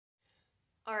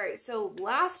Alright, so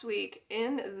last week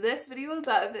in this video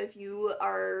above, if you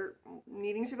are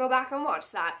needing to go back and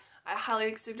watch that, I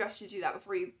highly suggest you do that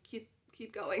before you keep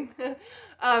going.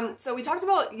 So we talked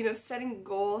about, setting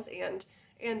goals and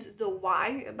the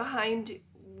why behind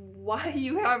why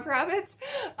you have rabbits.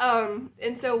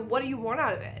 And so what do you want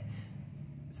out of it?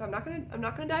 So I'm not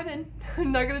gonna dive in.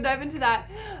 I'm not gonna dive into that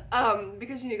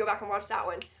because you need to go back and watch that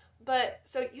one. But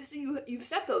so you've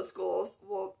set those goals.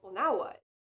 Well, now what?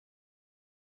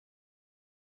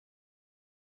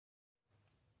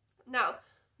 Now,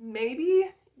 maybe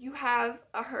you have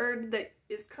a herd that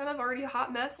is kind of already a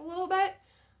hot mess a little bit.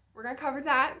 We're going to cover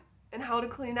that and how to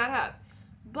clean that up.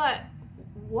 But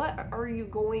what are you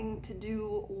going to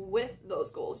do with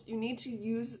those goals? You need to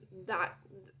use that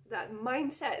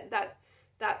mindset, that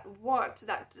want,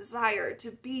 that desire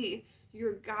to be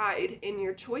your guide in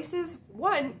your choices.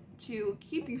 One, to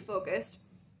keep you focused,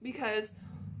 because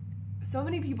so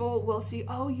many people will see,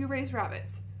 oh, you raise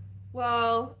rabbits.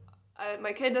 Well,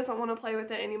 my kid doesn't want to play with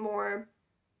it anymore.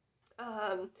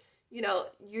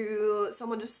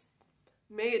 Someone just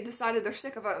decided they're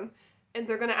sick of them, and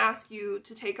they're going to ask you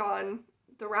to take on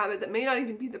the rabbit that may not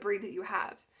even be the breed that you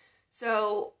have.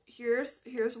 So here's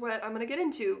what I'm going to get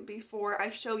into before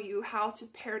I show you how to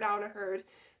pare down a herd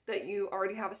that you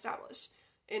already have established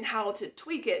and how to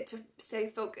tweak it to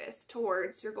stay focused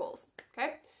towards your goals.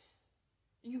 Okay?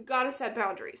 You got to set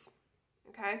boundaries.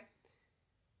 Okay?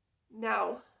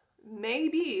 Now,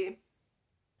 maybe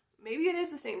it is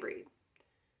the same breed,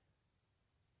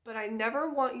 but I never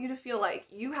want you to feel like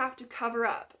you have to cover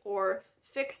up or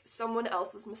fix someone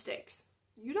else's mistakes.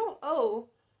 You don't owe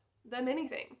them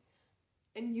anything,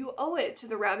 and you owe it to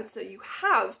the rabbits that you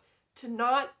have to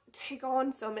not take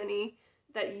on so many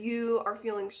that you are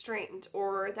feeling strained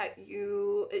or that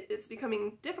it's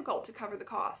becoming difficult to cover the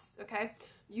cost. Okay,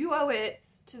 you owe it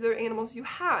to the animals you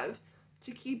have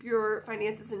to keep your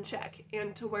finances in check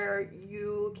and to where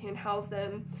you can house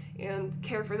them and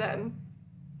care for them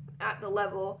at the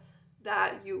level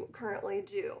that you currently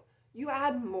do. You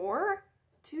add more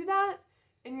to that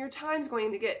and your time's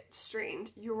going to get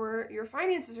strained. Your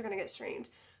finances are going to get strained.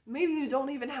 Maybe you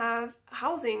don't even have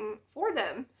housing for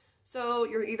them. So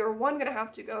you're either going to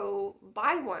have to go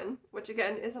buy one, which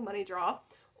again is a money draw,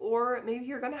 or maybe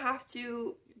you're going to have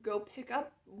to go pick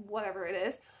up whatever it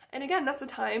is. And again, that's a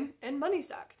time and money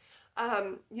suck.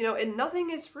 And nothing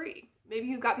is free. Maybe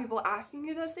you've got people asking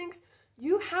you those things.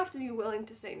 You have to be willing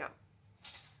to say no.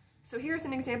 So here's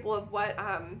an example of what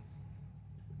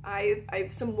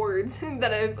I've some words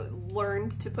that I've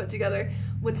learned to put together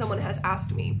when someone has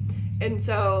asked me. And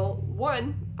so,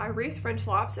 one, I raise French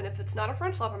slops, and if it's not a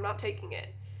French slop, I'm not taking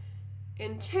it.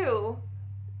 And two,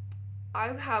 I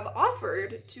have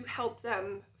offered to help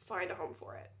them find a home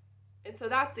for it. And so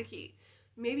that's the key.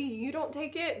 Maybe you don't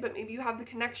take it, but maybe you have the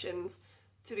connections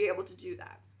to be able to do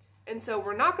that. And so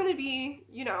we're not going to be,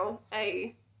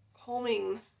 a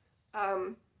homing,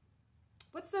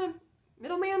 what's the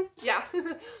middleman? Yeah.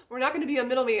 We're not going to be a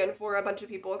middleman for a bunch of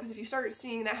people, because if you start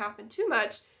seeing that happen too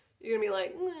much, you're going to be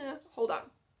like, hold on.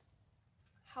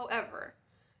 However,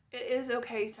 it is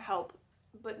okay to help,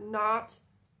 but not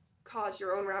cause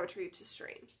your own rabbitry to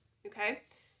strain, okay?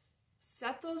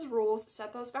 Set those rules,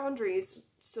 set those boundaries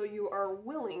so you are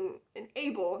willing and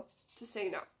able to say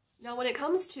no. Now, when it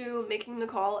comes to making the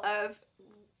call of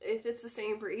if it's the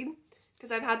same breed,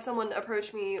 because I've had someone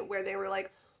approach me where they were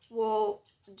like, well,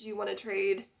 do you want to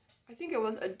trade, I think it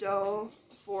was a doe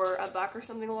for a buck or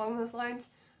something along those lines.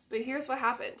 But here's what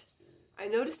happened. I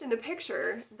noticed in the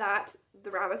picture that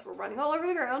the rabbits were running all over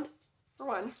the ground, for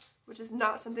one, which is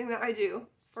not something that I do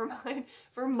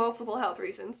for multiple health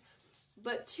reasons.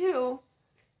 But two,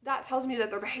 that tells me that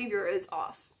their behavior is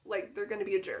off. Like, they're going to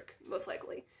be a jerk, most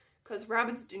likely. Because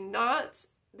rabbits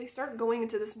they start going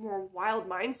into this more wild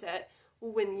mindset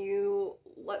when you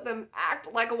let them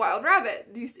act like a wild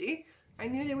rabbit. Do you see? I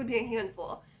knew they would be a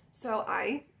handful. So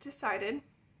I decided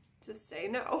to say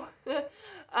no.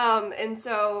 And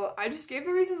so I just gave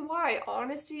the reasons why.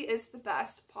 Honesty is the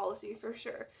best policy for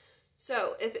sure.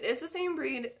 So if it is the same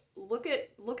breed, look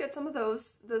at some of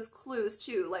those clues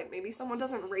too. Like maybe someone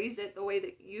doesn't raise it the way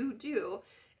that you do,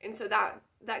 and so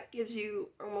that gives you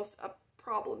almost a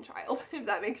problem child, if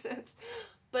that makes sense.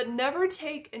 But never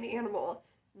take an animal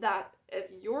that if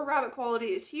your rabbit quality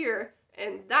is here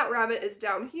and that rabbit is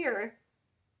down here,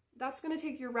 that's going to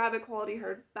take your rabbit quality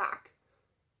herd back.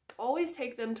 Always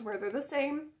take them to where they're the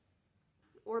same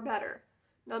or better.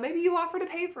 Now maybe you offer to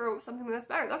pay for something that's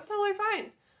better. That's totally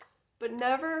fine. But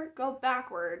never go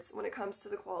backwards when it comes to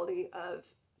the quality of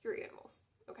your animals,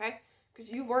 okay? Because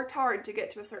you've worked hard to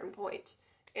get to a certain point,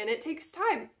 And it takes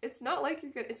time. It's not like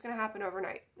it's going to happen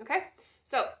overnight, okay?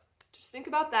 So just think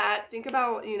about that. Think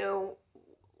about, you know,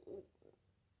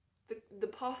 the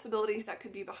possibilities that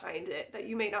could be behind it that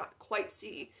you may not quite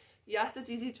see. Yes, it's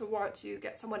easy to want to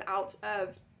get someone out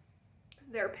of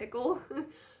their pickle,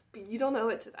 but you don't owe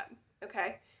it to them,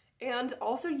 okay? And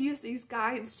also use these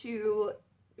guides to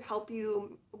help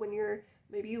you when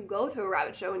maybe you go to a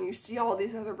rabbit show and you see all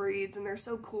these other breeds and they're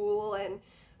so cool and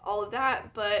all of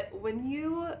that, but when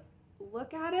you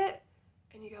look at it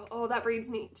and you go, oh, that breed's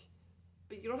neat,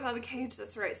 but you don't have a cage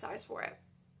that's the right size for it.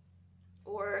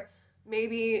 Or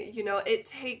maybe, you know, it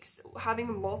takes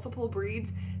having multiple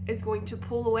breeds is going to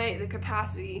pull away the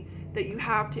capacity that you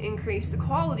have to increase the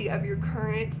quality of your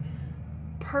current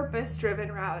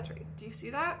purpose-driven rabbitry. Do you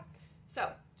see that?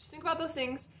 So just think about those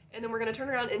things, and then we're going to turn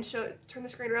around and turn the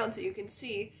screen around so you can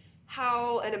see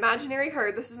how an imaginary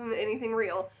herd, this isn't anything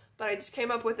real, but I just came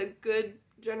up with a good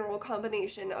general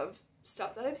combination of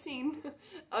stuff that I've seen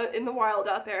in the wild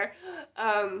out there,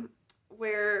 how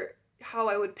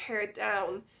I would pare it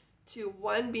down to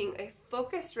one being a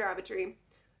focused rabbitry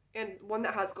and one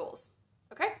that has goals.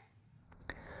 Okay?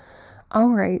 All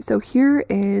right, so here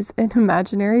is an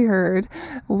imaginary herd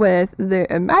with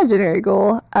the imaginary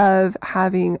goal of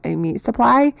having a meat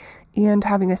supply and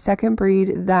having a second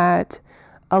breed that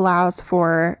allows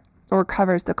for or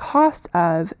covers the cost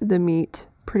of the meat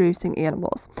producing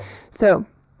animals. So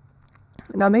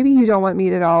now maybe you don't want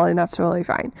meat at all, and that's totally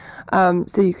fine.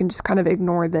 So you can just kind of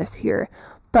ignore this here.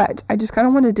 But I just kind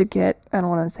of wanted to get, I don't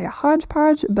want to say a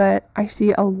hodgepodge, but I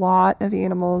see a lot of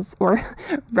animals or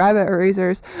rabbit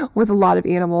raisers with a lot of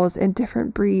animals in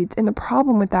different breeds. And the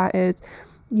problem with that is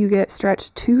you get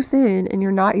stretched too thin and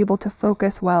you're not able to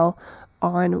focus well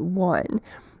on one,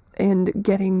 and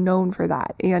getting known for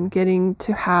that and getting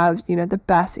to have, you know, the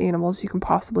best animals you can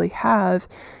possibly have,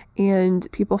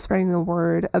 and people spreading the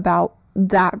word about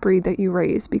that breed that you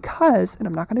raise. Because, and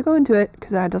I'm not going to go into it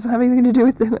because that doesn't have anything to do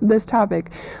with this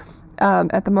topic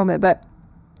at the moment, but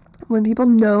when people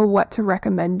know what to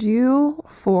recommend you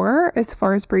for as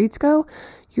far as breeds go,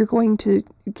 you're going to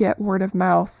get word of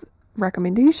mouth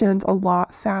recommendations a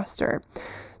lot faster.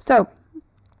 So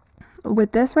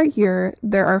with this right here,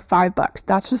 there are 5 bucks.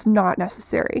 That's just not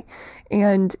necessary.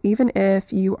 And even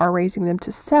if you are raising them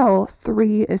to sell,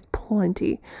 3 is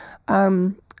plenty.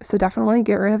 So definitely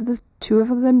get rid of the 2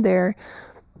 of them there.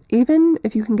 Even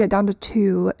if you can get down to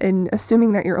 2, and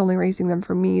assuming that you're only raising them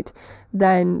for meat,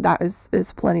 then that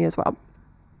is plenty as well.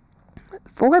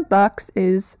 4 bucks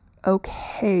is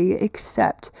okay,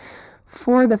 except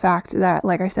for the fact that,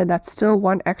 like I said, that's still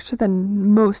 1 extra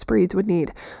than most breeds would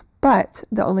need. But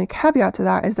the only caveat to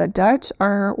that is that Dutch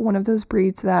are one of those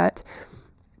breeds that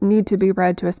need to be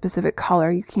bred to a specific color.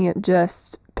 You can't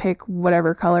just pick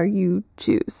whatever color you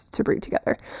choose to breed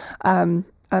together.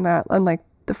 Unlike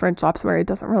the French Laps, where it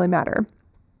doesn't really matter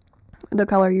the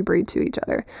color you breed to each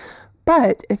other.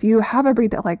 But if you have a breed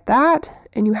that like that,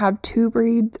 and you have 2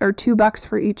 breeds or 2 bucks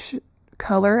for each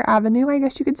color avenue, I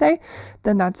guess you could say,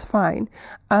 then that's fine.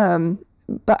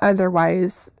 But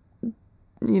otherwise,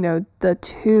 you know, the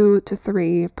 2 to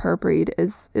 3 per breed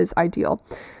is ideal.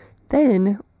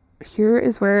 Then here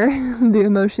is where the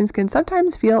emotions can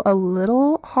sometimes feel a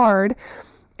little hard,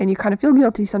 and you kind of feel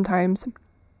guilty sometimes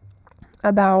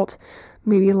about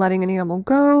maybe letting an animal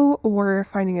go or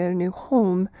finding it a new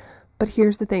home. But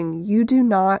here's the thing, you do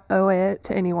not owe it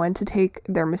to anyone to take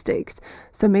their mistakes.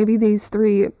 So maybe these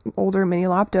 3 older mini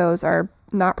lapdos are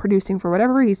not producing for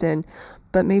whatever reason,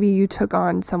 but maybe you took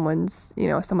on someone's, you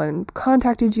know, someone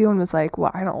contacted you and was like,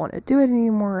 well, I don't want to do it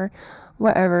anymore,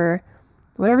 whatever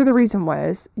the reason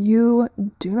was, you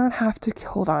do not have to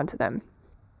hold on to them.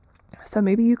 So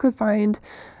maybe you could find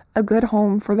a good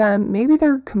home for them. Maybe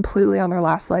they're completely on their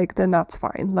last leg, then that's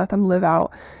fine. Let them live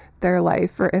out their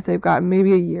life, or if they've got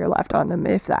maybe a year left on them,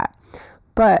 if that.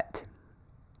 But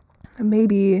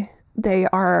maybe they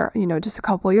are, you know, just a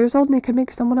couple years old and they could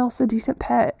make someone else a decent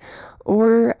pet.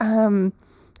 Or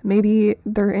maybe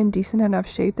they're in decent enough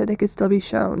shape that they could still be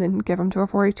shown and give them to a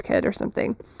 4-H kid or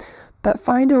something. But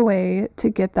find a way to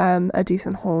get them a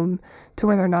decent home to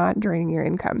where they're not draining your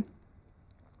income.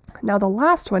 Now, the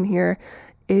last one here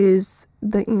is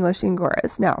the English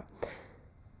Angoras. Now,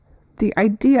 the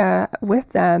idea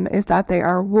with them is that they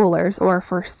are woolers, or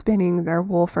for spinning their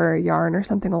wool for yarn or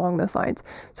something along those lines.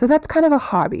 So that's kind of a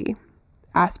hobby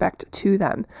aspect to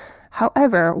them.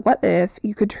 However, what if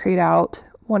you could trade out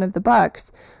one of the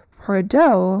bucks for a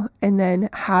doe and then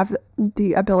have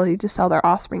the ability to sell their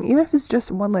offspring, even if it's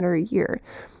just 1 litter a year?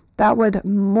 That would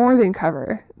more than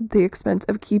cover the expense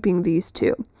of keeping these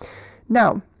 2.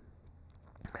 Now,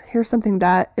 here's something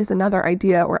that is another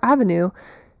idea or avenue,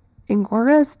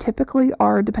 Angoras typically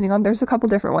are, depending on, there's a couple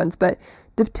different ones, but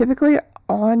typically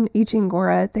on each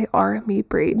Angora, they are a meat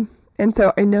breed. And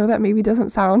so I know that maybe doesn't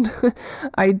sound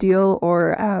ideal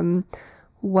or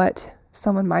what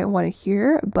someone might want to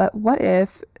hear, but what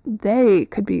if they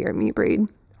could be your meat breed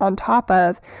on top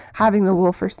of having the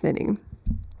wool for spinning?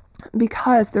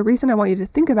 Because the reason I want you to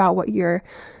think about what you're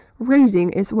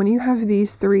raising is when you have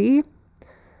these three,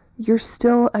 you're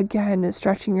still, again,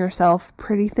 stretching yourself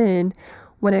pretty thin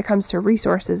when it comes to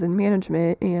resources and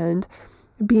management and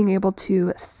being able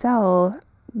to sell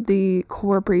the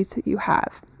core breeds that you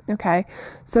have. Okay.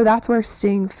 So that's where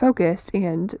staying focused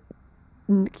and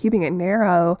keeping it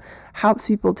narrow helps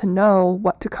people to know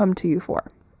what to come to you for.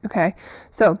 Okay.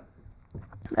 So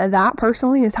that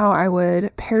personally is how I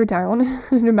would pare down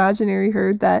an imaginary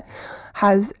herd that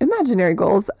has imaginary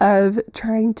goals of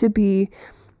trying to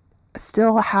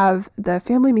still have the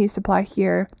family meat supply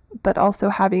here, but also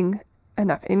having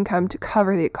enough income to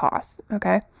cover the costs.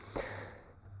 Okay.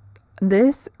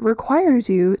 This requires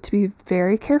you to be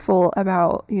very careful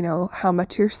about, how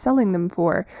much you're selling them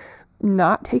for,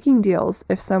 not taking deals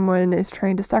if someone is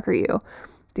trying to sucker you,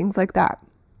 things like that.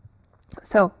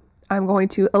 So I'm going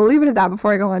to leave it at that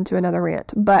before I go on to another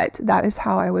rant, but that is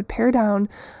how I would pare down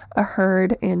a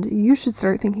herd, and you should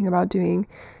start thinking about doing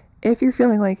if you're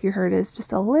feeling like your herd is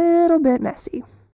just a little bit messy.